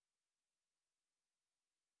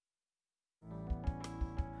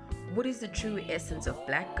What is the true essence of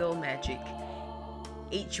black girl magic?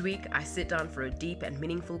 Each week, I sit down for a deep and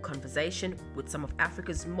meaningful conversation with some of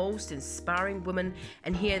Africa's most inspiring women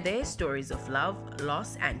and hear their stories of love,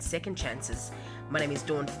 loss, and second chances. My name is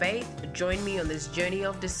Dawn Faith. Join me on this journey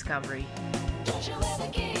of discovery. Don't you ever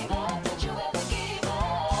give up, don't you ever give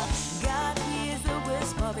up. God hears the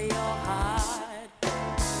whisper of your heart.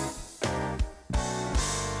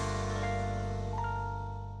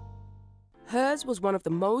 Hers was one of the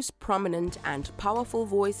most prominent and powerful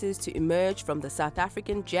voices to emerge from the South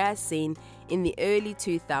African jazz scene in the early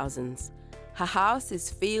 2000s. Her house is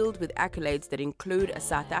filled with accolades that include a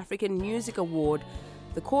South African Music Award,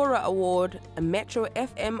 the Cora Award, a Metro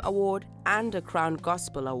FM Award, and a Crown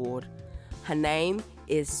Gospel Award. Her name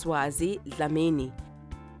is Swazi Dlamini.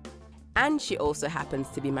 And she also happens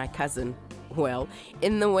to be my cousin. Well,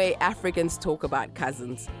 in the way Africans talk about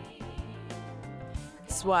cousins.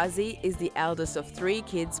 Swazi is the eldest of 3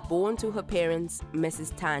 kids born to her parents,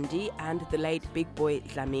 Mrs. Tandi and the late Big Boy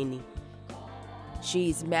Dlamini. She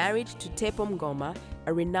is married to Tepo Mngoma,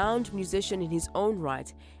 a renowned musician in his own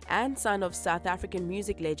right, and son of South African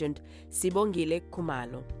music legend Sibongile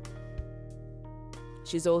Khumalo.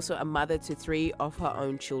 She's also a mother to 3 of her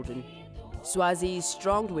own children. Swazi is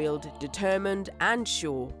strong-willed, determined, and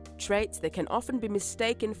sure, traits that can often be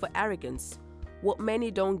mistaken for arrogance. What many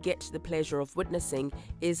don't get the pleasure of witnessing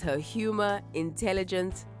is her humor,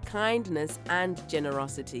 intelligence, kindness, and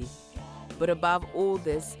generosity. But above all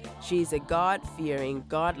this, she is a God-fearing,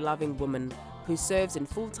 God-loving woman who serves in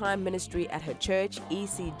full-time ministry at her church,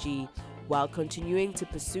 ECG, while continuing to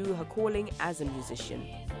pursue her calling as a musician.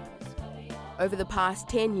 Over the past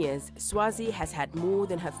 10 years, Swazi has had more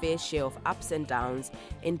than her fair share of ups and downs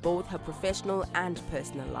in both her professional and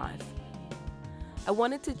personal life. I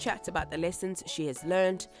wanted to chat about the lessons she has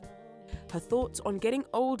learned, her thoughts on getting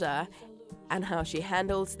older, and how she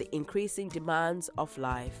handles the increasing demands of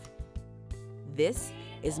life. This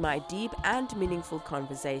is my deep and meaningful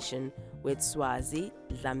conversation with Swazi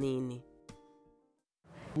Dlamini.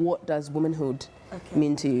 What does womanhood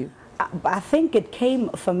mean to you? I think it came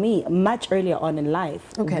for me much earlier on in life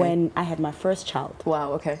when I had my first child.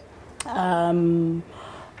 Wow, okay. I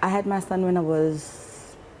had my son when I was,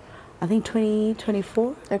 I think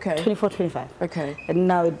 24? Okay. 24, 25. Okay. And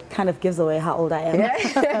now it kind of gives away how old I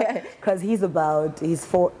am. Because he's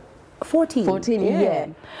 14. 14, yeah.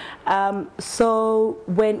 So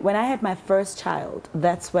when I had my first child,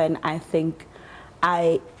 that's when I think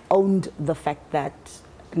I owned the fact that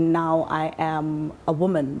now I am a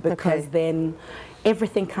woman, because then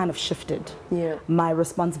everything kind of shifted. Yeah. My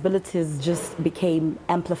responsibilities just became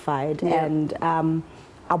amplified, and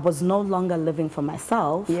I was no longer living for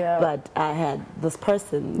myself, but I had this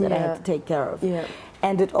person that I had to take care of. Yeah.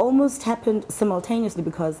 And it almost happened simultaneously,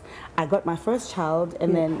 because I got my first child,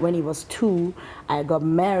 and then when he was 2, I got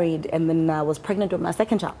married, and then I was pregnant with my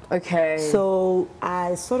second child. Okay. So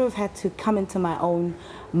I sort of had to come into my own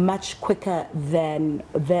much quicker than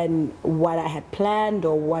what I had planned,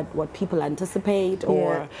 or what people anticipate,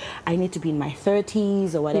 or I need to be in my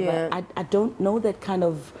 30s or whatever. I don't know that kind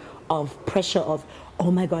of pressure of, oh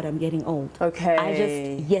my God, I'm getting old. Okay.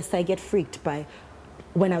 I get freaked by,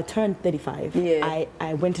 when I turned 35,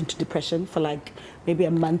 I went into depression for like maybe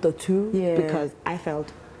a month or 2 because I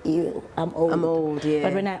felt, ew, I'm old.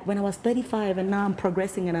 But when I was 35 and now I'm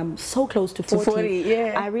progressing and I'm so close to 40,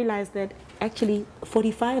 I realized that actually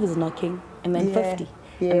 45 is knocking, and then 50.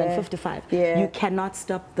 And then 55. You cannot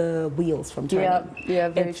stop the wheels from turning.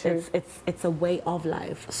 Very true. It's a way of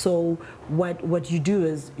life. So what you do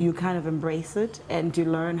is you kind of embrace it and you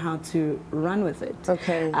learn how to run with it.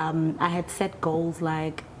 Okay. I had set goals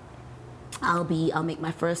like, I'll make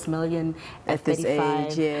my first million at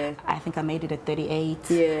 35. Age, I think I made it at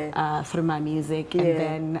 38 through my music. And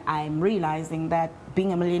then I'm realizing that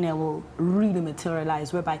being a millionaire will really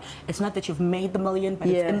materialize, whereby it's not that you've made the million, but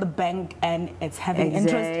it's in the bank and it's having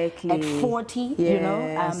interest at 40, you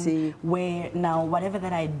know, where now whatever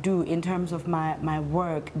that I do in terms of my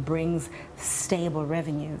work brings stable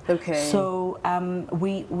revenue. Okay. So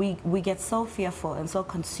we get so fearful and so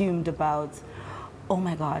consumed about, oh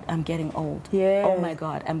my God, I'm getting old. Oh my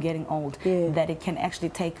God, I'm getting old. That it can actually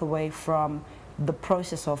take away from the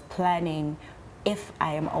process of planning. If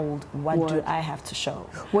I am old, what do I have to show?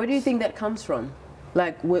 Where do you think that comes from?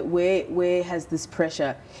 Like, where has this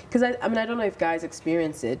pressure? Because I mean, I don't know if guys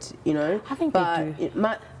experience it, you know. I think but they do.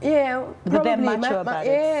 But they're mature about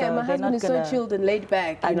it, Yeah, so my they're husband not is gonna- so chilled and laid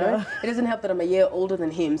back, you know. It doesn't help that I'm a year older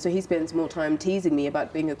than him, so he spends more time teasing me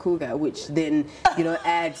about being a cougar, which then, you know,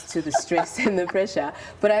 adds to the stress and the pressure.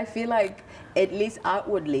 But I feel like, at least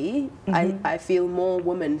outwardly, I feel more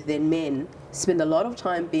women than men spend a lot of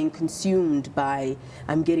time being consumed by,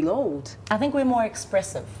 I'm getting old. I think we're more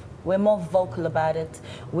expressive. We're more vocal about it.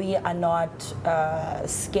 We are not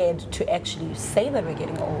scared to actually say that we're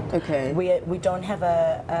getting old. Okay. We don't have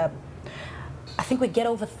I think we get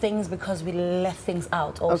over things because we let things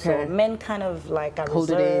out also. Okay. Men kind of like are Hold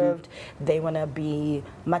it in. reserved. They want to be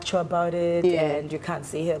macho about it, Yeah. and you can't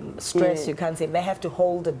see him stressed. Yeah. You can't see him. They have to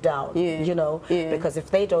hold it down, Yeah. you know, Yeah. because if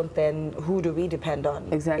they don't, then who do we depend on?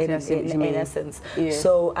 Exactly, I see what you mean. In essence. Yeah.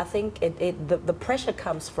 So I think the pressure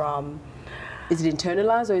comes from, Is it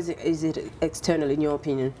internalized or is it external, in your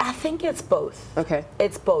opinion? I think it's both. Okay.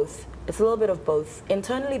 It's both. It's a little bit of both.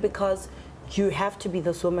 Internally, because you have to be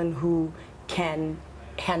this woman who can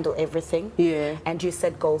handle everything. Yeah. And you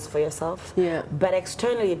set goals for yourself. Yeah. But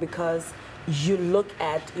externally, because you look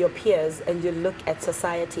at your peers and you look at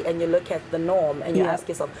society and you look at the norm and you Yeah. ask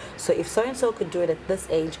yourself, so if so-and-so could do it at this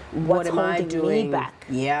age, What what's am I holding doing? me back?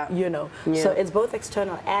 Yeah. You know. Yeah. So it's both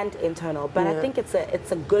external and internal. But I Yeah. think it's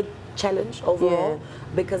a good challenge overall,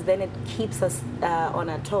 Yeah. because then it keeps us on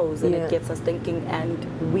our toes and Yeah. it gets us thinking, and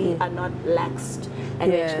we are not laxed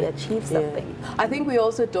and we actually achieve something. I think we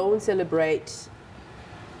also don't celebrate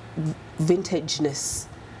vintageness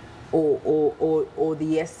or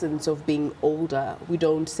the essence of being older. We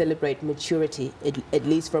don't celebrate maturity, at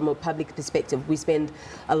least from a public perspective. We spend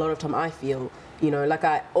a lot of time, I feel, you know, like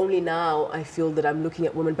only now I feel that I'm looking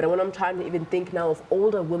at women, but when I'm trying to even think now of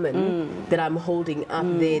older women that I'm holding up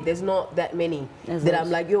there's not that many that I'm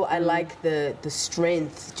like, yo, I like the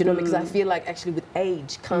strength, do you know, because I feel like actually with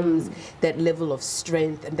age comes that level of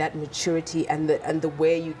strength and that maturity and the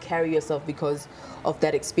way you carry yourself because of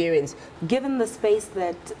that experience. Given the space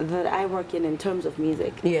that I work in terms of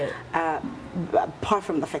music, apart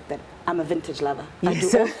from the fact that I'm a vintage lover, I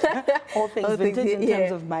do all things vintage in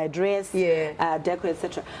terms of my dress, decor,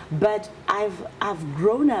 etc. But I've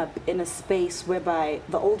grown up in a space whereby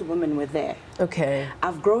the older women were there. Okay.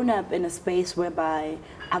 I've grown up in a space whereby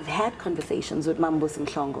I've had conversations with Mambus and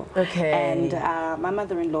Klongo. Okay. And my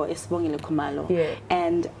mother-in-law is Bongile Kumalo. Yeah.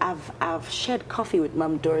 And I've shared coffee with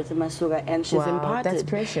Mam Dorothy Masuga, and she's imparted. That's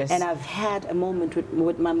precious. And I've had a moment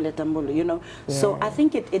with Mam Letambulu, you know. So I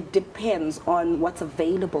think it depends on what's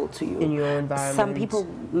available to you. In your environment. Some people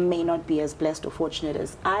may not be as blessed or fortunate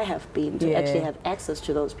as I have been to actually have access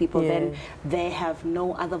to those people. Then they have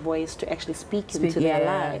no other voice to actually speak into their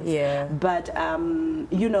lives. Yeah. But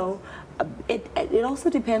you know, it also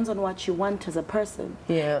depends on what you want as a person.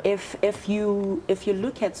 Yeah. If you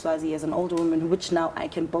look at Swazi as an older woman, which now I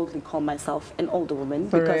can boldly call myself an older woman,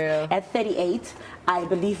 because at 38 I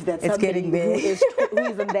believe that somebody who is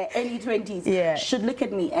in their early 20s should look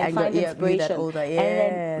at me and find inspiration. That older. And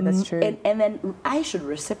then, that's true. And then I should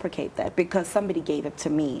reciprocate that because somebody gave it to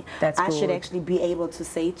me. That's I should good. actually be able to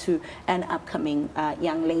say to an upcoming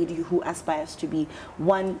young lady who aspires to be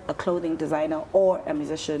a clothing designer or a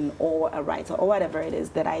musician or a writer or whatever it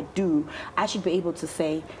is that I do, I should be able to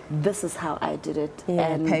say, this is how I did it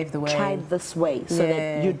and pave the way. try this way so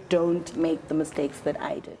that you don't make the mistakes that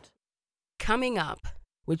I did. Coming up,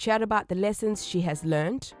 we chat about the lessons she has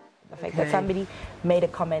learned. The fact that somebody made a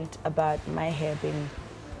comment about my hair being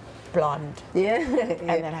blonde. And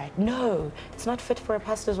they're like, no, it's not fit for a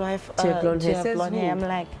pastor's wife To have blonde hair. have blonde hair. I'm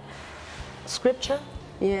like, scripture,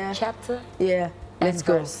 chapter, Let's and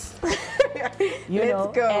go. verse.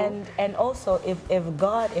 Let's go. And also,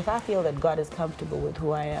 if I feel that God is comfortable with who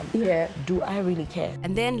I am, do I really care?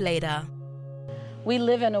 And then later, we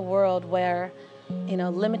live in a world where, you know,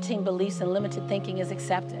 limiting beliefs and limited thinking is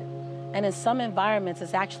accepted. And in some environments,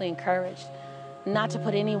 it's actually encouraged. Not to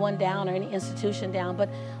put anyone down or any institution down, but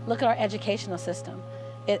look at our educational system.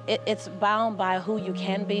 It's bound by who you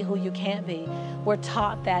can be, who you can't be. We're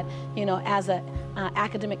taught that, you know, as an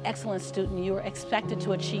academic excellence student, you are expected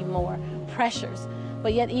to achieve more, pressures.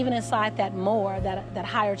 But yet even inside that more, that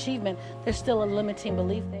higher achievement, there's still a limiting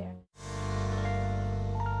belief there.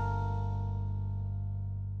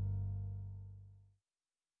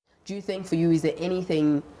 do you think for you, is there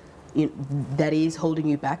anything that is holding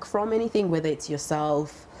you back from anything, whether it's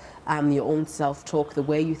yourself, your own self-talk, the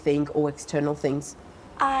way you think, or external things?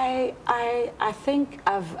 I think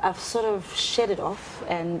I've sort of shed it off,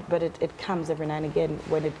 but it comes every now and again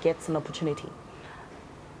when it gets an opportunity.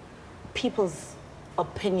 People's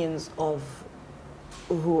opinions of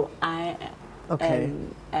who I Okay.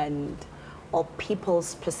 and or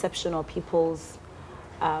people's perception or people's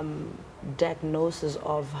diagnosis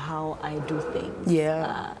of how I do things.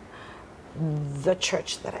 Yeah. The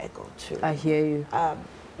church that I go to. I hear you. I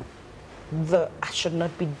should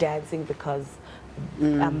not be dancing because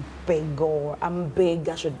I'm big, or I'm big,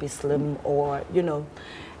 I should be slim, or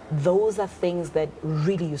those are things that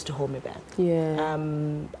really used to hold me back. Yeah.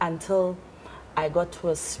 Until I got to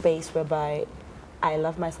a space whereby I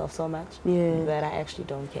love myself so much that I actually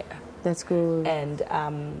don't care. That's good.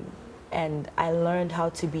 And I learned how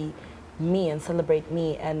to be me and celebrate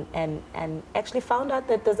me, and actually found out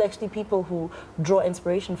that there's actually people who draw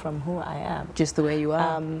inspiration from who I am. Just the way you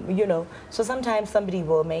are. So sometimes somebody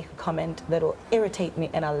will make a comment that will irritate me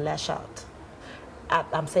and I'll lash out.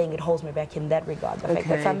 I'm saying it holds me back in that regard. The fact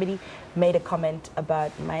that somebody made a comment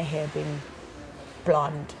about my hair being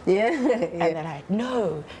blonde. Yeah. And they're like,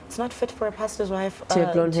 no, it's not fit for a pastor's wife to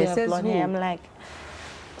have blonde hair. have Says blonde who? hair. I'm like,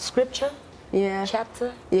 scripture,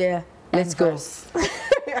 chapter, Yeah. Let's go. verse.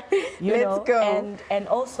 Let's go. And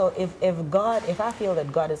also, if I feel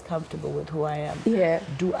that God is comfortable with who I am,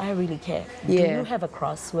 do I really care? Do you have a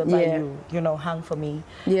cross whereby you hung for me?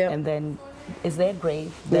 Yeah. And then is there a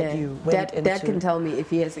grave that you went into? That can tell me if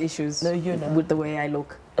he has issues with the way I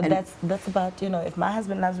look. And that's about, if my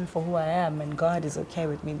husband loves me for who I am and God is okay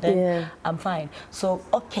with me, then I'm fine. So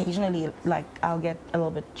occasionally, like, I'll get a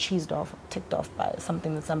little bit ticked off by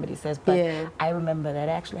something that somebody says, but I remember that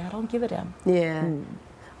actually I don't give a damn. Yeah.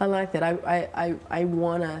 I like that. I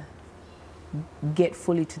want to get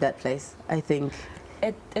fully to that place, I think.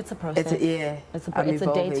 It's a process. It's a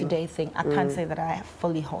day-to-day thing. I can't say that I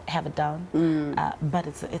fully have it down, but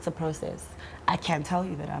it's a process. I can't tell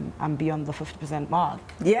you that I'm beyond the 50% mark.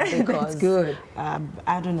 Yeah, because, that's good.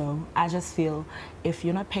 I don't know. I just feel if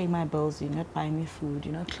you're not paying my bills, you're not buying me food,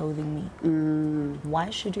 you're not clothing me, why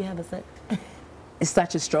should you have a say? It's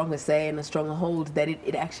such a strong say and a strong hold that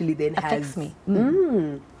it actually then affects me.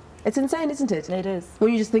 It's insane, isn't it? It is.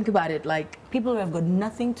 When you just think about it, like people who have got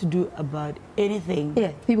nothing to do about anything.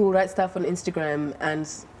 Yeah, people who write stuff on Instagram and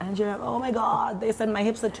you're like, oh my God, they said my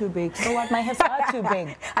hips are too big. So what? My hips are too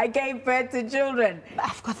big. I gave birth to children.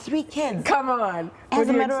 I've got 3 kids. Come on. As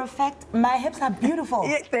a matter of fact, my hips are beautiful.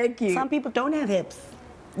 Yeah, thank you. Some people don't have hips.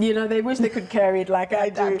 They wish they could carry it like I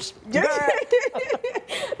do.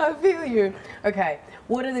 I feel you. Okay,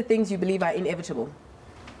 what are the things you believe are inevitable?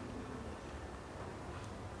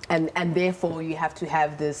 And therefore you have to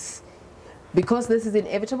have this, because this is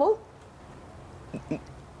inevitable,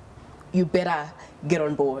 you better get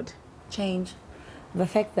on board. Change. The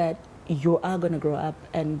fact that you are going to grow up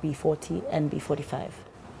and be 40 and be 45.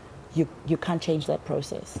 You can't change that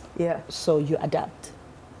process. Yeah. So you adapt.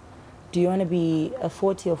 Do you want to be a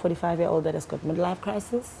 40 or 45-year-old that has got midlife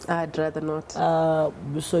crisis? I'd rather not.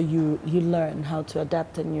 So you learn how to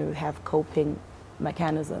adapt and you have coping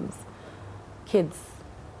mechanisms. Kids,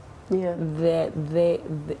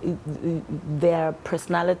 their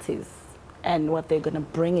personalities and what they're going to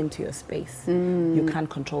bring into your space, you can't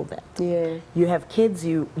control that. Yeah. You have kids,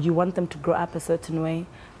 you want them to grow up a certain way.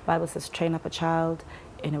 Bible says train up a child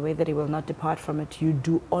in a way that he will not depart from it. You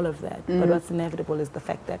do all of that. But what's inevitable is the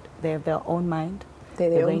fact that they have their own mind.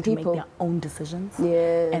 They're going to make their own decisions.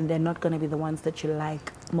 Yeah. And they're not going to be the ones that you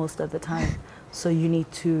like most of the time. So you need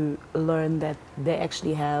to learn that they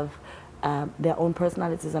actually have their own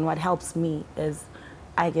personalities. And what helps me is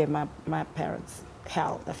I gave my parents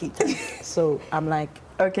hell a few times. So I'm like,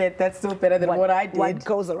 okay, that's still better than what I did. What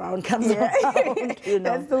goes around comes around.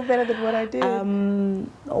 That's still better than what I did.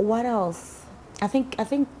 What else? I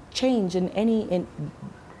think change in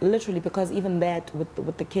literally, because even that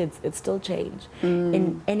with the kids, it's still change.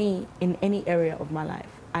 In any area of my life,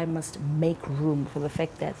 I must make room for the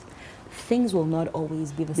fact that things will not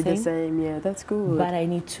always be the same. Yeah, that's good. But I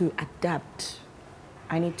need to adapt.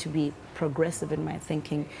 I need to be progressive in my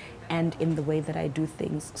thinking and in the way that I do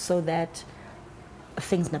things, so that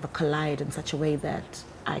things never collide in such a way that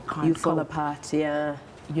I can't You fall apart, yeah.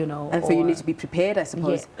 And so you need to be prepared, I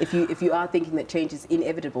suppose. Yeah. If you are thinking that change is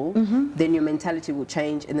inevitable, then your mentality will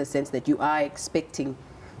change in the sense that you are expecting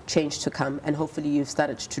change to come, and hopefully you've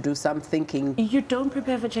started to do some thinking. You don't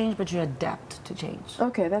prepare for change, but you adapt to change.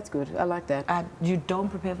 Okay, that's good. I like that. You don't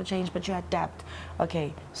prepare for change, but you adapt.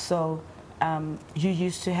 Okay, so you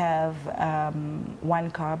used to have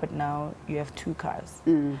 1 car, but now you have 2 cars.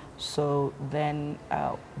 So then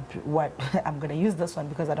what I'm going to use this one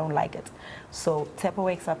because I don't like it. So Tepa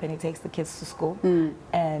wakes up and he takes the kids to school.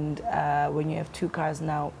 And when you have 2 cars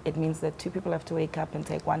now, it means that 2 people have to wake up and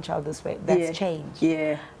take 1 child this way. That's change.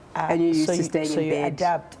 Yeah. And you're used to staying so in you bed.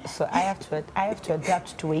 adapt. So I have to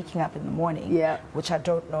adapt to waking up in the morning. Yeah. Which I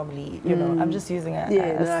don't normally. You know, I'm just using a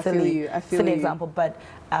I feel silly you. I feel silly you. example. But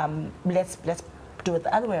let's do it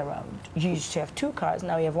the other way around. You used to have 2 cars.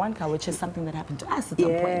 Now you have 1 car, which is something that happened to us at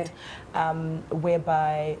some point.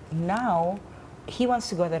 Whereby now he wants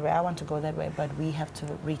to go that way, I want to go that way, but we have to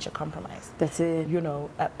reach a compromise. That's it. You know,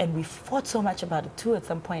 and we fought so much about it too at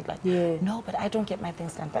some point, like, no, but I don't get my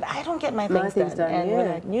things done, but I don't get my things done. And we're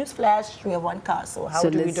like, newsflash, we have 1 car, so how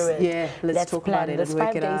do we do it? Yeah, let's talk plan about it. There's and work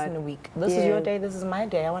 5 it days out. in a week. This is your day, this is my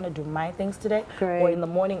day. I want to do my things today. Great. Or in the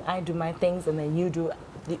morning, I do my things, and then you do.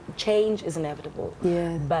 The change is inevitable.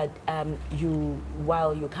 Yeah. But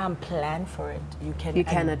while you can't plan for it, you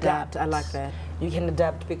can adapt. I like that. You can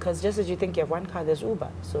adapt, because just as you think you have 1 car, there's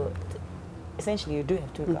Uber. So essentially, you do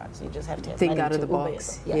have 2 cars. You just have to have Think money out of to the Uber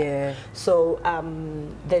box. yourself. Yeah. So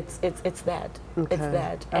it's that. Okay. It's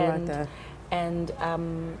that. I like that. And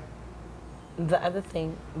the other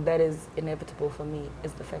thing that is inevitable for me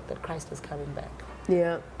is the fact that Christ is coming back.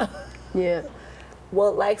 Yeah. Yeah.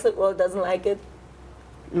 World likes it, world doesn't like it.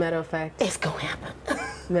 Matter of fact. It's gonna happen.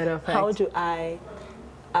 Matter of fact. How do I,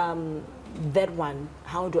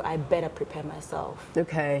 how do I better prepare myself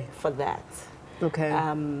Okay. for that? Okay.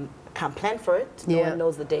 Can't plan for it. No one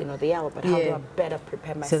knows the day nor the hour, but how do I better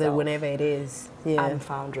prepare myself so that whenever it is, I'm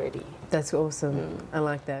found ready? That's awesome. I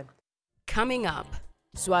like that. Coming up,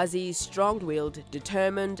 Swazi is strong-willed,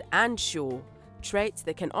 determined and sure, traits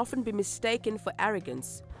that can often be mistaken for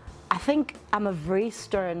arrogance. I think I'm a very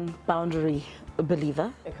stern boundary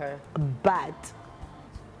believer, Okay. but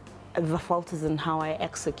the fault is in how I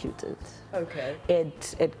execute it. Okay.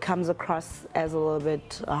 It comes across as a little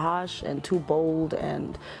bit harsh and too bold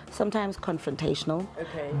and sometimes confrontational.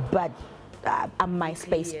 Okay. But I'm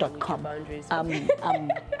myspace.com.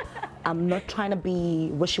 I'm not trying to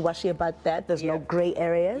be wishy-washy about that. There's no gray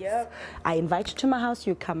areas. Yep. I invite you to my house,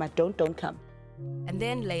 you come. I don't come. And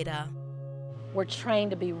then later, We're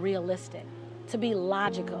trained to be realistic, to be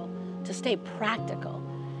logical, to stay practical.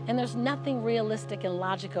 And there's nothing realistic and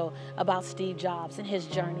logical about Steve Jobs and his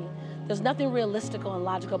journey. There's nothing realistic and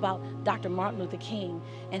logical about Dr. Martin Luther King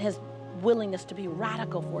and his willingness to be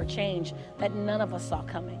radical for a change that none of us saw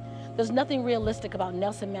coming. There's nothing realistic about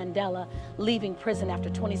Nelson Mandela leaving prison after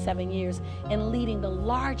 27 years and leading the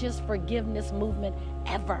largest forgiveness movement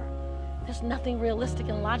ever. There's nothing realistic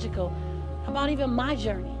and logical about even my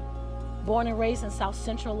journey. Born and raised in South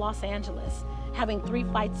Central Los Angeles, having 3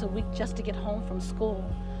 fights a week just to get home from school,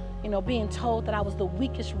 you know, being told that I was the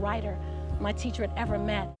weakest writer my teacher had ever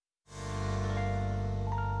met.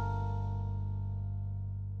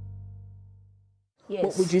 Yes.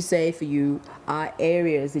 what would you say for you are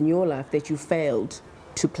areas in your life that you failed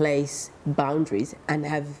to place boundaries and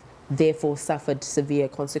have therefore suffered severe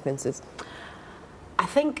consequences? I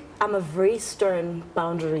think I'm a very stern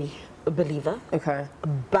boundary believer, Okay.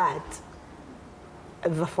 but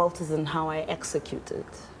the fault is in how I execute it.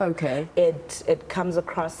 Okay. It comes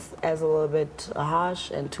across as a little bit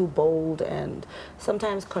harsh and too bold and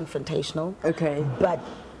sometimes confrontational. Okay. But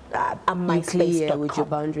I'm You're clear myspace.com. with your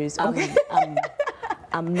boundaries. Okay.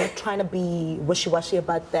 I'm not trying to be wishy-washy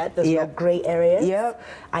about that. There's no Yep. gray areas. Yep.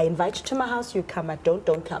 I invite you to my house, you come. I don't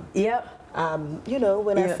come. Yep. You know,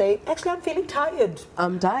 when I Yeah. say, actually, I'm feeling tired,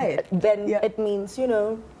 I'm tired. then Yeah. it means, you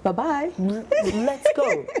know, Bye-bye. let's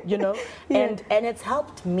go, you know. Yeah. And it's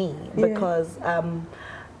helped me because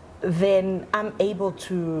then I'm able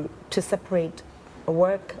to separate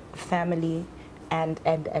work, family, and.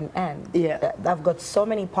 Yeah. I've got so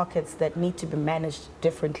many pockets that need to be managed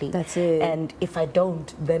differently. That's it. And if I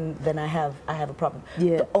don't, then I have a problem.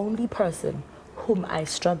 Yeah. The only person whom I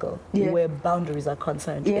struggle where boundaries are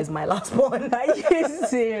concerned is my last born. Are you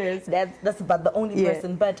serious? That's about the only Yeah.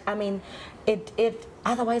 person. But I mean, it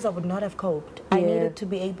otherwise I would not have coped. I Yeah. needed to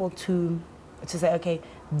be able to say, okay,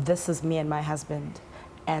 this is me and my husband,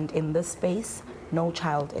 and in this space, no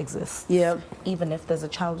child exists. Yeah. Even if there's a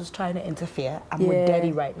child who's trying to interfere, I'm Yeah. with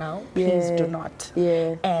daddy right now. Please Yeah. do not.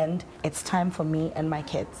 Yeah. And it's time for me and my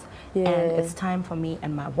kids. Yeah. And it's time for me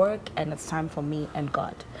and my work, and it's time for me and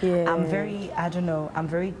God. Yeah. I'm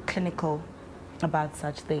very clinical about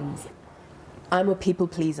such things. I'm a people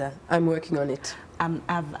pleaser. I'm working on it.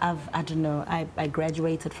 I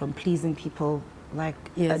graduated from pleasing people like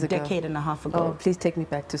Years a ago. decade and a half ago. Oh, please take me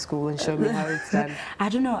back to school and show me how it's done. I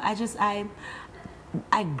don't know.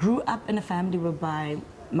 I grew up in a family whereby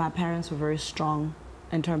my parents were very strong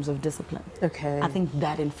in terms of discipline. Okay. I think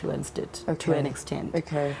that influenced it to Okay. an extent.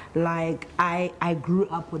 Okay. Like I grew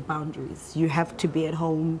up with boundaries. You have to be at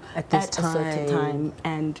home At this a certain time. time,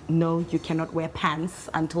 and no, you cannot wear pants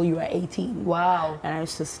until you are 18. Wow. And I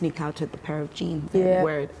used to sneak out with a pair of jeans Yeah. and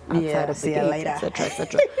wear it outside Yeah, of the see you gate, later. etc.,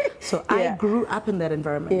 etc. So I Yeah. grew up in that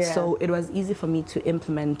environment. Yeah. So it was easy for me to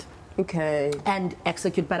implement Okay. and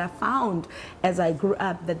execute. But I found as I grew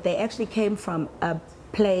up that they actually came from a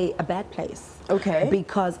bad place. Okay.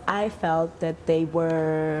 Because I felt that they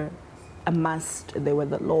were a must, they were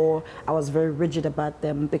the law. I was very rigid about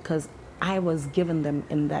them because I was given them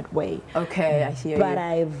in that way. Okay, I hear But you.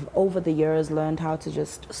 I've over the years learned how to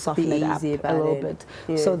just soften Be it up easy a about little it. bit,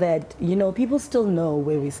 Yeah. so that people still know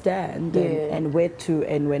where we stand Yeah. and where to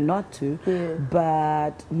and where not to, Yeah.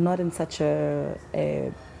 but not in such a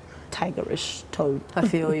tigerish tone. I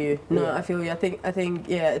feel you. No, Yeah. I feel you. I think,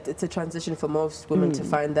 yeah, it's a transition for most women to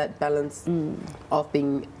find that balance of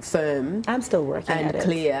being firm I'm still working and at it.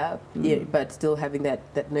 clear, yeah, but still having that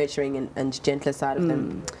nurturing and gentler side of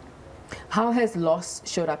them. How has loss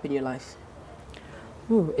showed up in your life?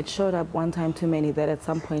 Ooh, it showed up one time too many that at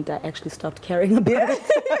some point I actually stopped caring about it.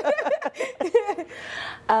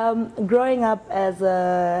 Growing up as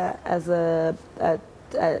a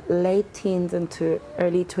late teens into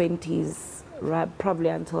early 20s, right, probably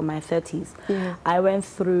until my 30s, Yeah. I went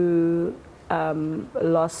through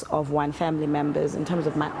loss of one family members in terms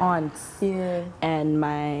of my aunts Yeah. and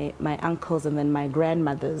my uncles and then my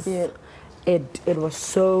grandmothers. Yeah. It was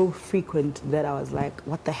so frequent that I was like,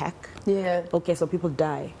 what the heck? Yeah. Okay, so people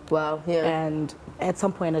die. Wow. Yeah. And at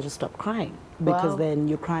some point I just stopped crying because Wow. then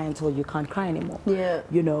you cry until you can't cry anymore. Yeah.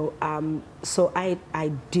 So I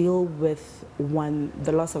deal with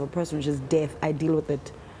the loss of a person, which is death. I deal with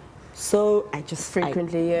it so I just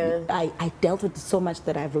Frequently, yeah. I dealt with it so much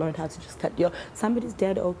that I've learned how to just cut. Somebody's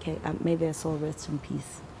dead, okay, may their soul rest in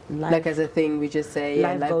peace. Life, Like as a thing, we just say,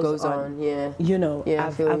 yeah, life goes on. Yeah. Yeah, I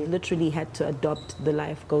I've feel you. literally had to adopt the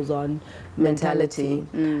life goes on Mentality.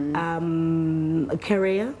 mentality.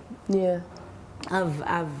 Career, Yeah.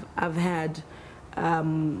 I've had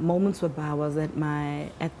moments whereby I was at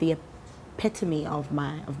the epitome of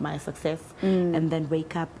my success, and then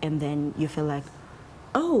wake up and then you feel like,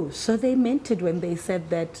 oh, so they meant it when they said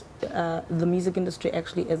that the music industry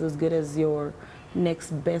actually is as good as your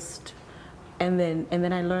next best. And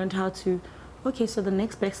then I learned how to, okay, so the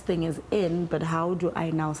next best thing is in, but how do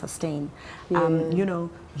I now sustain?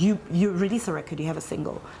 You release a record, you have a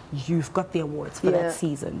single, you've got the awards for Yeah. that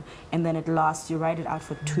season, and then it lasts, you write it out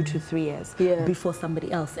for 2 to 3 years Yeah. before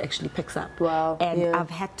somebody else actually picks up. Wow, And yeah.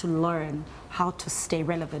 I've had to learn how to stay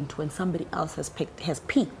relevant when somebody else has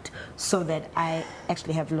peaked, so that I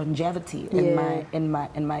actually have longevity Yeah. in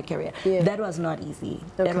my career. Yeah. That was not easy.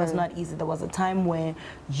 That was Okay. not easy. There was a time where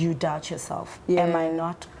you doubt yourself. Yeah.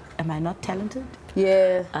 Am I not talented?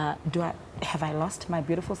 Yeah. Have I lost my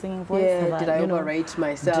beautiful singing voice? Yeah, did I you know, overrate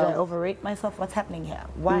myself? Did I overrate myself? What's happening here?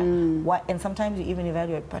 Why? And sometimes you even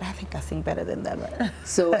evaluate, but I think I sing better than that one.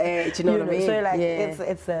 So, do you know what I mean? So like, Yeah.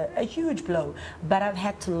 it's a huge blow. But I've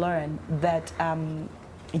had to learn that, I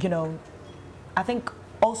think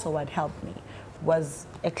also what helped me was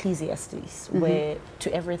Ecclesiastes, where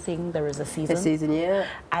to everything there is a season. The season, yeah.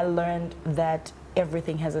 I learned that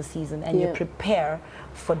everything has a season, and Yeah. you prepare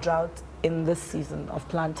for drought in this season of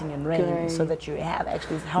planting and rain, Great. so that you have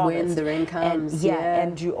actually harvest. When the rain comes, and, yeah.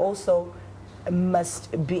 and you also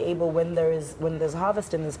must be able, when there's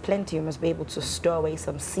harvest and there's plenty, you must be able to store away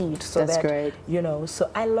some seed, so That's that great. So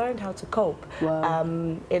I learned how to cope. Wow.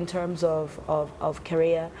 In terms of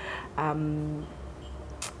career.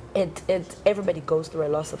 Everybody goes through a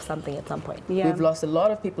loss of something at some point. Yeah. We've lost a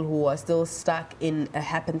lot of people who are still stuck in a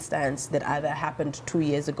happenstance that either happened 2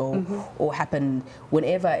 years ago or happened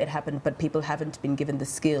whenever it happened, but people haven't been given the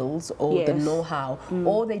skills or the Yes. know-how,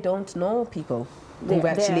 or they don't know people who've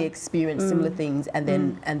Yeah. actually Yeah. experienced similar things, and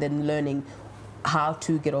then learning how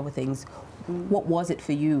to get over things. What was it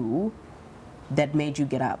for you that made you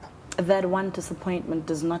get up? That one disappointment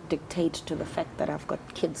does not dictate to the fact that I've got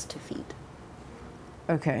kids to feed.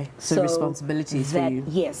 Okay, so responsibilities for you.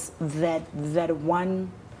 Yes, that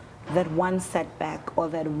one setback or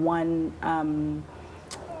that one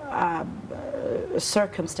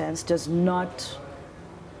circumstance does not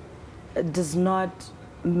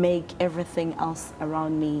make everything else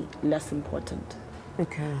around me less important.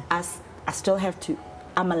 Okay. I still have to.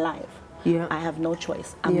 I'm alive. Yeah. I have no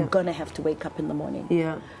choice. I'm Yeah. gonna have to wake up in the morning.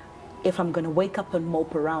 Yeah. If I'm gonna wake up and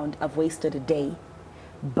mope around, I've wasted a day.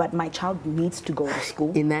 But my child needs to go to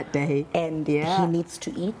school. In that day. And Yeah. he needs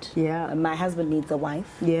to eat. Yeah. My husband needs a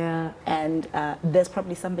wife. Yeah. And there's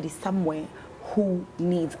probably somebody somewhere who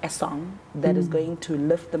needs a song that is going to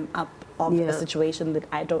lift them up of a situation that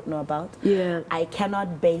I don't know about. Yeah. I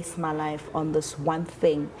cannot base my life on this one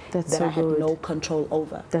thing That's that so I have good. no control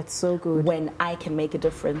over. That's so good. When I can make a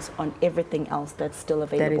difference on everything else that's still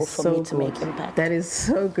available for me to make impact. That is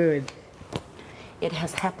so good. It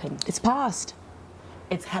has happened. It's past.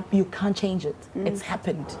 You can't change it. It's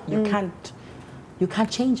happened. You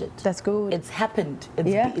can't change it. That's good. It's happened.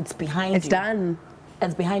 It's behind It's you. done.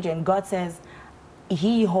 It's behind you. And God says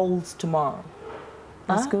He holds tomorrow.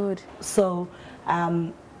 That's good. So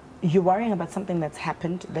you're worrying about something that's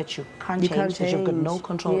happened that you can't change, that you've got no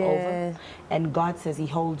control over. And God says He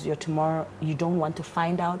holds your tomorrow. You don't want to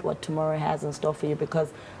find out what tomorrow has in store for you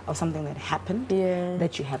because of something that happened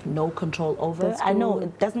that you have no control over. That's I know good.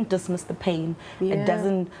 it doesn't dismiss the pain. It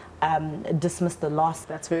doesn't dismiss the loss.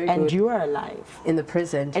 That's very and good. you are alive. In the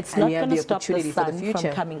present. It's and not you have going to the stop the opportunity for the sun future.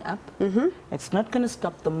 from coming up. It's not going to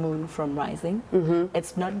stop the moon from rising.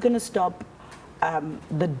 It's not going to stop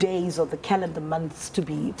the days or the calendar months to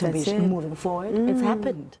be moving forward. It's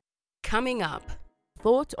happened. Coming up,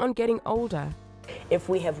 thought on getting older. If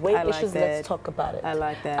we have weight I like issues, that. let's talk about it. I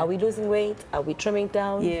like that. Are we losing weight? Are we trimming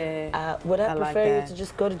down? Yeah. Would I I like prefer you that. to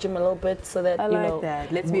just go to gym a little bit so that I you like know?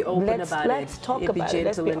 that. Let's be open about let's it. talk Be about it.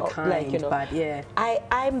 Let's gentle be and o- kind, like, you know, but yeah.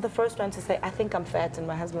 I'm the first one to say I think I'm fat, and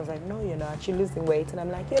my husband's like, no, you're not. You're losing weight, and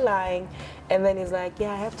I'm like, you're lying, and then he's like,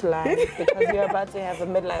 yeah, I have to lie because you're about to have a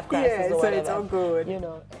midlife crisis Yeah, or so whatever. it's all good. You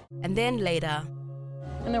know. And then later,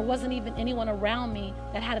 And there wasn't even anyone around me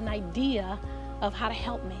that had an idea of how to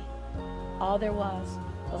help me. All there was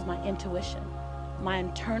my intuition, my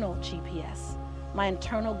internal GPS, my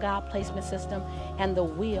internal God placement system, and the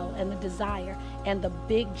will and the desire and the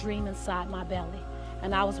big dream inside my belly.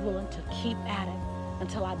 And I was willing to keep at it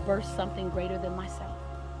until I birthed something greater than myself.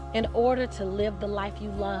 In order to live the life you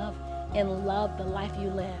love and love the life you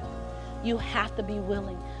live, you have to be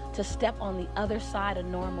willing to step on the other side of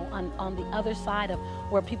normal, on the other side of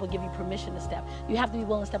where people give you permission to step. You have to be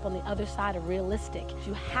willing to step on the other side of realistic.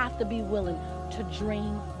 You have to be willing to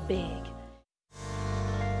dream big.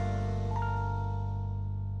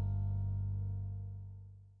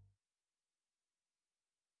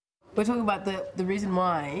 we're talking about the reason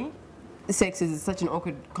why sex is such an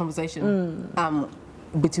awkward conversation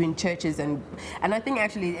between churches and I think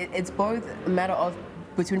actually it's both a matter of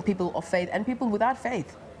between people of faith and people without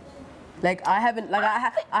faith. Like I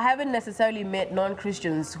haven't necessarily met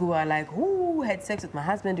non-Christians who are like, "Ooh, had sex with my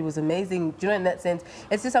husband, it was amazing." Do you know, in that sense,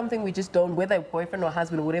 it's just something we just don't, whether boyfriend or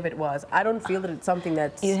husband or whatever it was. I don't feel that it's something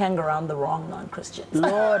that's. You hang around the wrong non-Christians.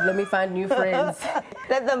 Lord, let me find new friends.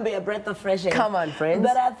 Let them be a breath of fresh air. Come on, friends.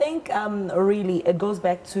 But I think really it goes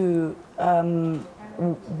back to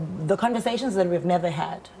the conversations that we've never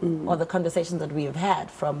had, or the conversations that we have had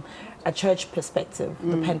from a church perspective,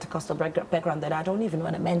 the Pentecostal background that I don't even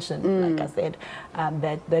want to mention, like I said,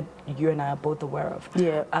 that you and I are both aware of.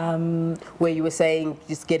 Yeah. Where you were saying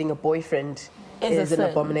just getting a boyfriend is an sin.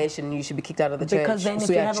 abomination. You should be kicked out of the church. Because then if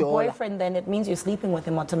you have a boyfriend, then it means you're sleeping with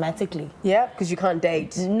him automatically. Yeah, because you can't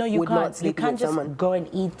date. No, you with can't. Not You sleeping can't with just someone. go and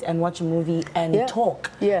eat and watch a movie and talk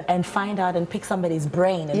and find out and pick somebody's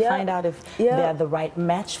brain and find out if they're the right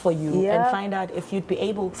match for you and find out if you'd be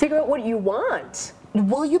able. Figure out what you want.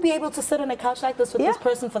 Will you be able to sit on a couch like this with this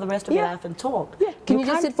person for the rest of your life and talk? Yeah. Can you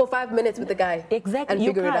just can't- sit for 5 minutes with the guy? Exactly. And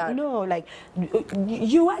You figure it can't. out? No, like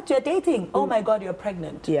you're dating. Oh my God, you're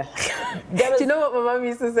pregnant. Yeah. There Do is- you know what my mom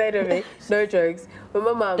used to say to me? No jokes. When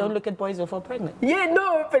my mom. Don't look at boys who fall pregnant. Yeah,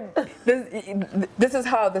 no, but this is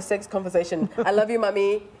how the sex conversation. I love you,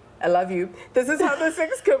 mommy. I love you. This is how the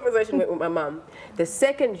sex conversation went with my mom. The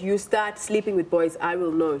second you start sleeping with boys, I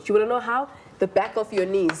will know. You want to know how? The back of your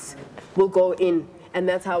knees will go in, and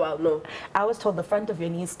that's how I'll know. I was told the front of your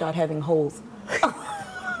knees start having holes.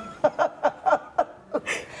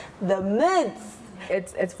 The myths.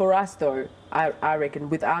 It's for us though, I reckon,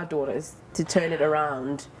 with our daughters, to turn it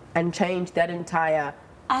around and change that entire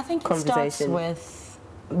I think it starts conversation. with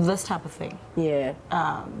this type of thing. Yeah.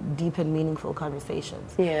 Deep and meaningful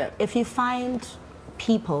conversations. Yeah. If you find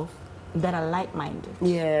people that are like-minded,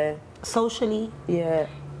 Yeah. socially, Yeah.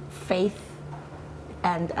 faith,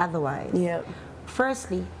 and otherwise, Yeah.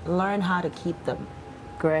 firstly, learn how to keep them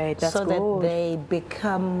Great. That's so good. that they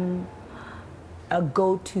become a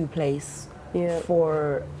go-to place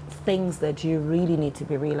for things that you really need to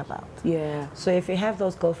be real about. Yeah. So if you have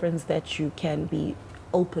those girlfriends that you can be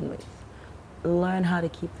open with, learn how to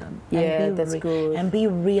keep them. Yeah, and be that's good. And be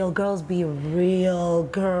real. Girls, be real.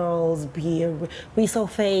 Girls, be so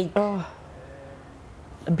fake. Oh.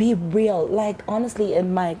 Be real. Like, honestly,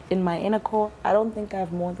 in my inner core, I don't think I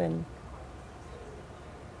have more than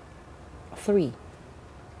 3.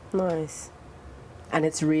 Nice. And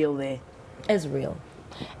it's real there. It's real.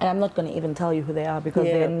 And I'm not going to even tell you who they are because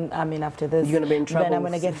then, I mean, after this, you're going to be in trouble. Then I'm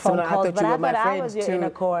going to get phone calls. I thought you were my friend I was your too. inner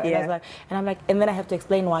core. And, I was like, and then I have to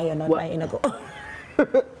explain why you're not my inner core.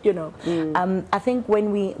 You know, I think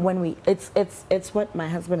when we, it's what my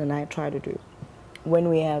husband and I try to do when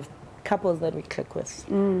we have couples that we click with.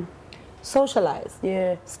 Socialize.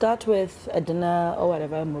 Yeah. Start with a dinner or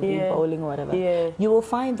whatever, movie, bowling or whatever. Yeah. You will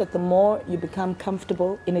find that the more you become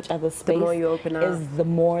comfortable in each other's space, the more you open up, is the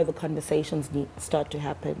more the conversations start to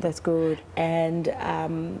happen. That's good. And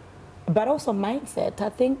but also mindset. I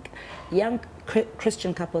think young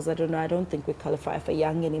Christian couples, I don't think we qualify for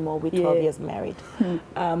young anymore. We're 12 years married.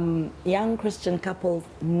 Young Christian couples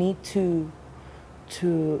need to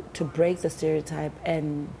break the stereotype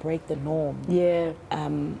and break the norm. Yeah.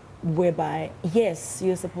 Whereby, yes,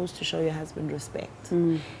 you're supposed to show your husband respect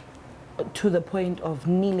to the point of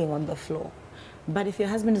kneeling on the floor. But if your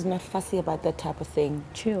husband is not fussy about that type of thing,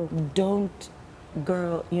 chill. Don't,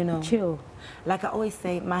 girl, you know. Chill. Like I always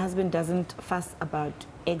say, my husband doesn't fuss about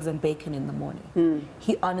eggs and bacon in the morning.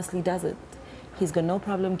 He honestly doesn't. He's got no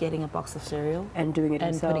problem getting a box of cereal and doing it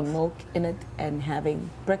and himself. Putting milk in it and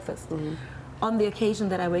having breakfast. On the occasion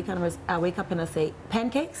that I wake up and I say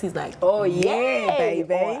pancakes, he's like, oh yeah,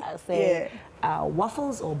 baby. Or I say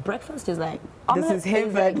waffles or breakfast, he's like, this is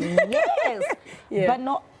heaven. Like, yes. But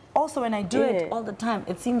not. Also, when I do it all the time,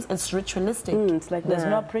 it seems it's ritualistic. It's like there's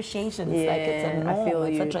no appreciation. It's like it's a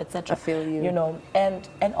norm, etc., etc. I feel you. You know,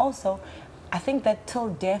 and also, I think that till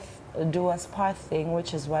death do us part thing,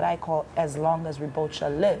 which is what I call as long as we both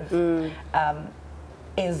shall live,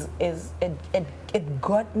 it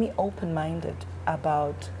got me open-minded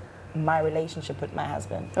about my relationship with my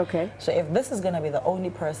husband. Okay. So if this is going to be the only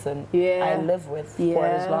person I live with for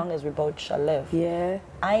as long as we both shall live,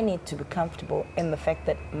 I need to be comfortable in the fact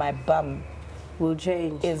that my bum will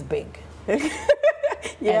change. Is big. And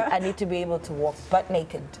I need to be able to walk butt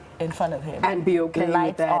naked in front of him. And be okay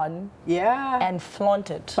with that. Lights on. And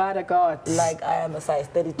flaunt it. Father God. Like I am a size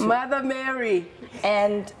 32. Mother Mary.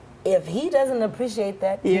 And if he doesn't appreciate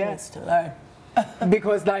that, he needs to learn.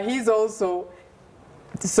 Because now he's also,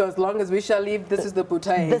 so as long as we shall live, this is the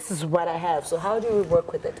putai. This is what I have. So how do we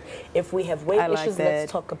work with it? If we have weight issues,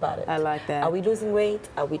 let's talk about it. I like that. Are we losing weight?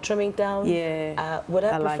 Are we trimming down? Would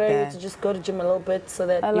I prefer you to just go to gym a little bit so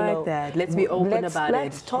that, I like that. Let's be open about it.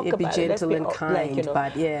 Let's talk about it. Be gentle and kind,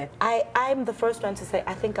 but I'm the first one to say,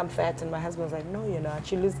 I think I'm fat, and my husband's like, no, you're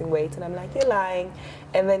not. You're losing weight. And I'm like, you're lying.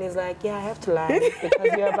 And then he's like, yeah, I have to lie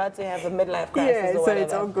because you're about to have a midlife crisis or whatever. So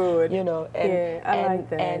it's all good. You know, I like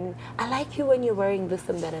that. And I like you when you're wearing this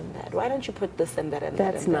and that and that. Why don't you put this and that and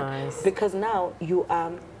that? That's nice. Because now you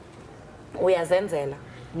are, we are Zenzela,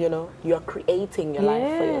 you know, you're creating your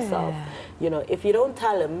life for yourself. You know, if you don't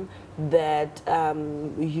tell him that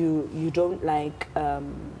you don't like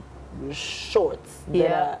shorts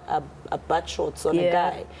that are butt shorts on a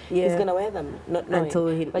guy, he's gonna wear them, not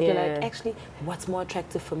knowing. But you're like, actually, what's more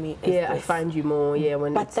attractive for me is this. I find you more,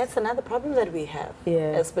 But that's another problem that we have,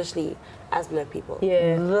 especially as black people.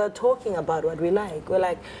 They're talking about what we like. We're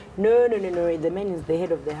like, no, the man is the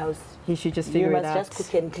head of the house. He should just figure it out. You must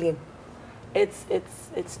just cook and clean. It's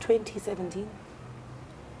 2017.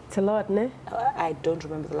 It's a lot, ne? I don't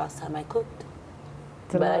remember the last time I cooked.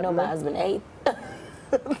 But I know my husband ate.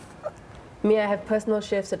 Me, I have personal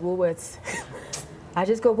chefs at Woolworths. I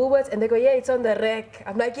just go Woolworths and they go, it's on the rack.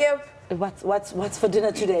 I'm like, yep. What's for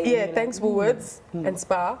dinner today? Thanks Woolworths and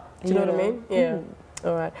Spa. Do you know what I mean?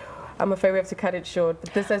 All right. I'm afraid we have to cut it short.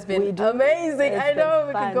 But this has been amazing. I know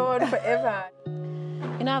we could go on forever.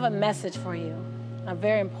 You know, I have a message for you, a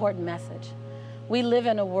very important message. We live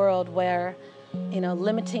in a world where,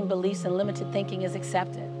 limiting beliefs and limited thinking is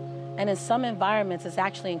accepted. And in some environments, it's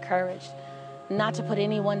actually encouraged. Not to put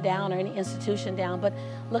anyone down or any institution down, but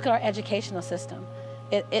look at our educational system.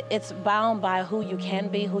 It's bound by who you can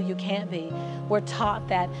be, who you can't be. We're taught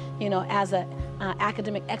that, as an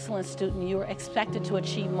academic excellence student, you are expected to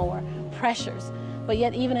achieve more pressures. But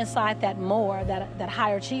yet even inside that more, that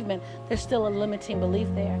higher achievement, there's still a limiting belief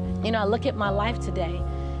there. I look at my life today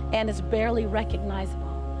and it's barely recognizable.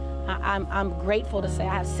 I'm grateful to say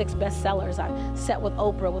I have 6 bestsellers. I've sat with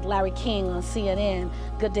Oprah, with Larry King on CNN,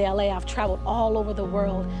 Good Day LA. I've traveled all over the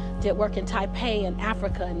world, did work in Taipei and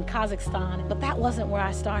Africa and Kazakhstan. But that wasn't where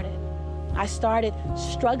I started. I started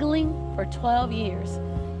struggling for 12 years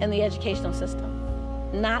in the educational system,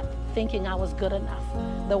 not thinking I was good enough.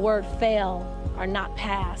 The word fail or not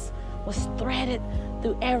pass was threaded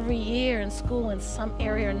through every year in school in some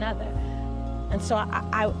area or another. And so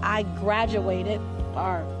I graduated,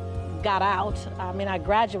 or got out. I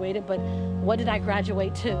graduated, but what did I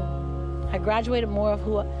graduate to? I graduated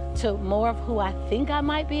to more of who I think I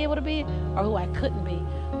might be able to be or who I couldn't be,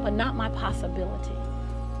 but not my possibility.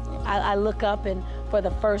 I look up, and for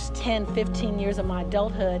the first 10, 15 years of my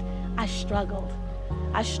adulthood, I struggled.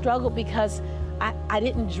 I struggled because I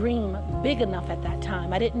didn't dream big enough at that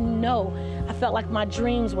time. I didn't know. I felt like my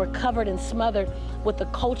dreams were covered and smothered with the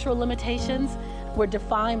cultural limitations. We're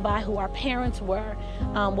defined by who our parents were,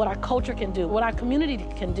 what our culture can do, what our community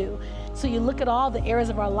can do. So you look at all the areas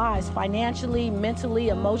of our lives, financially, mentally,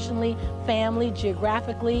 emotionally, family,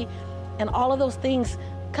 geographically, and all of those things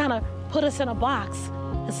kind of put us in a box.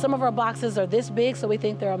 And some of our boxes are this big, so we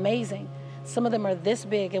think they're amazing. Some of them are this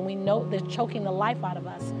big, and we know they're choking the life out of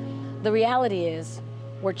us. The reality is,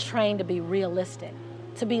 we're trained to be realistic,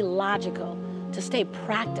 to be logical, to stay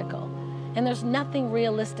practical. And there's nothing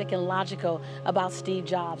realistic and logical about Steve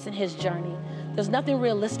Jobs and his journey. There's nothing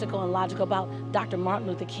realistic and logical about Dr. Martin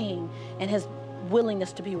Luther King and his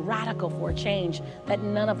willingness to be radical for a change that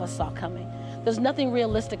none of us saw coming. There's nothing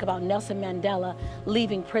realistic about Nelson Mandela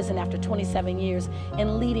leaving prison after 27 years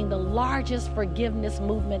and leading the largest forgiveness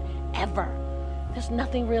movement ever. There's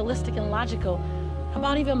nothing realistic and logical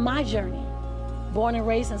about even my journey. Born and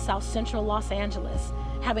raised in South Central Los Angeles,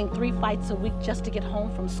 having 3 fights a week just to get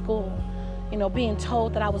home from school, being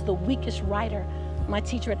told that I was the weakest writer my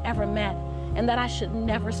teacher had ever met and that I should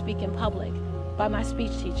never speak in public by my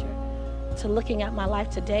speech teacher, to looking at my life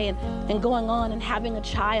today and going on and having a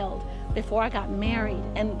child before I got married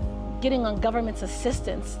and getting on government's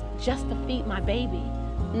assistance just to feed my baby,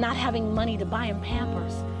 not having money to buy him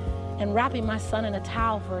Pampers, and wrapping my son in a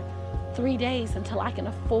towel for 3 days until I can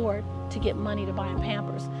afford to get money to buy him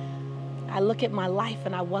Pampers. I look at my life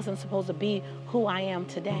and I wasn't supposed to be who I am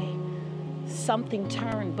today. Something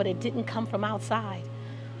turned, but it didn't come from outside.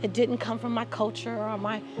 It didn't come from my culture or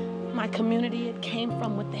my community. It came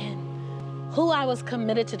from within. Who I was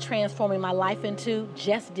committed to transforming my life into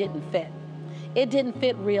just didn't fit. It didn't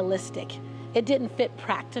fit realistic. It didn't fit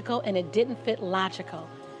practical, and it didn't fit logical.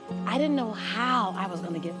 I didn't know how I was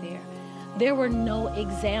going to get there. There were no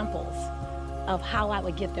examples of how I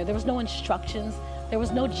would get there. There was no instructions. There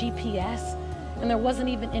was no GPS. And there wasn't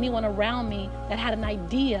even anyone around me that had an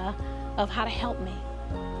idea of how to help me.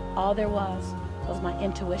 All there was my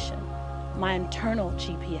intuition, my internal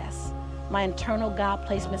GPS, my internal God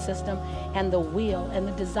placement system, and the will and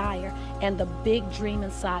the desire and the big dream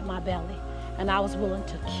inside my belly. And I was willing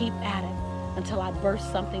to keep at it until I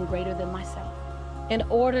birthed something greater than myself. In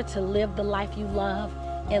order to live the life you love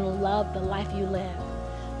and love the life you live,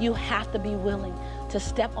 you have to be willing to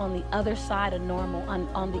step on the other side of normal,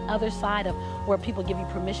 on the other side of where people give you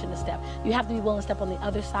permission to step. You have to be willing to step on the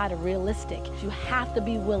other side of realistic. You have to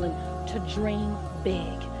be willing to dream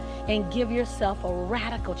big and give yourself a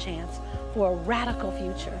radical chance for a radical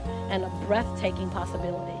future and a breathtaking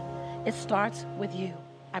possibility. It starts with you,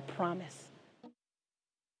 I promise.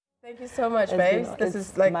 Thank you so much, babes. This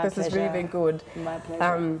is really been good. My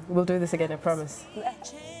pleasure. We'll do this again, I promise.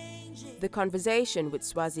 The conversation with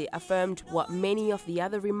Swazi affirmed what many of the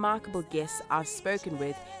other remarkable guests I've spoken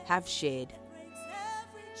with have shared.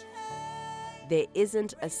 There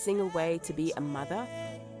isn't a single way to be a mother,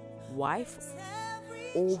 wife,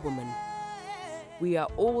 or woman. We are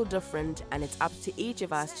all different, and it's up to each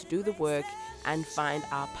of us to do the work and find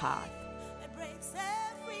our path.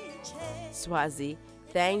 Swazi,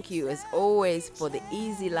 thank you as always for the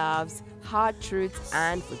easy laughs, hard truths,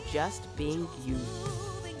 and for just being you.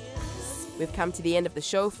 We've come to the end of the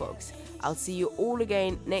show, folks. I'll see you all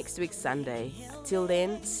again next week, Sunday. Till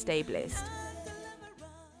then, stay blessed.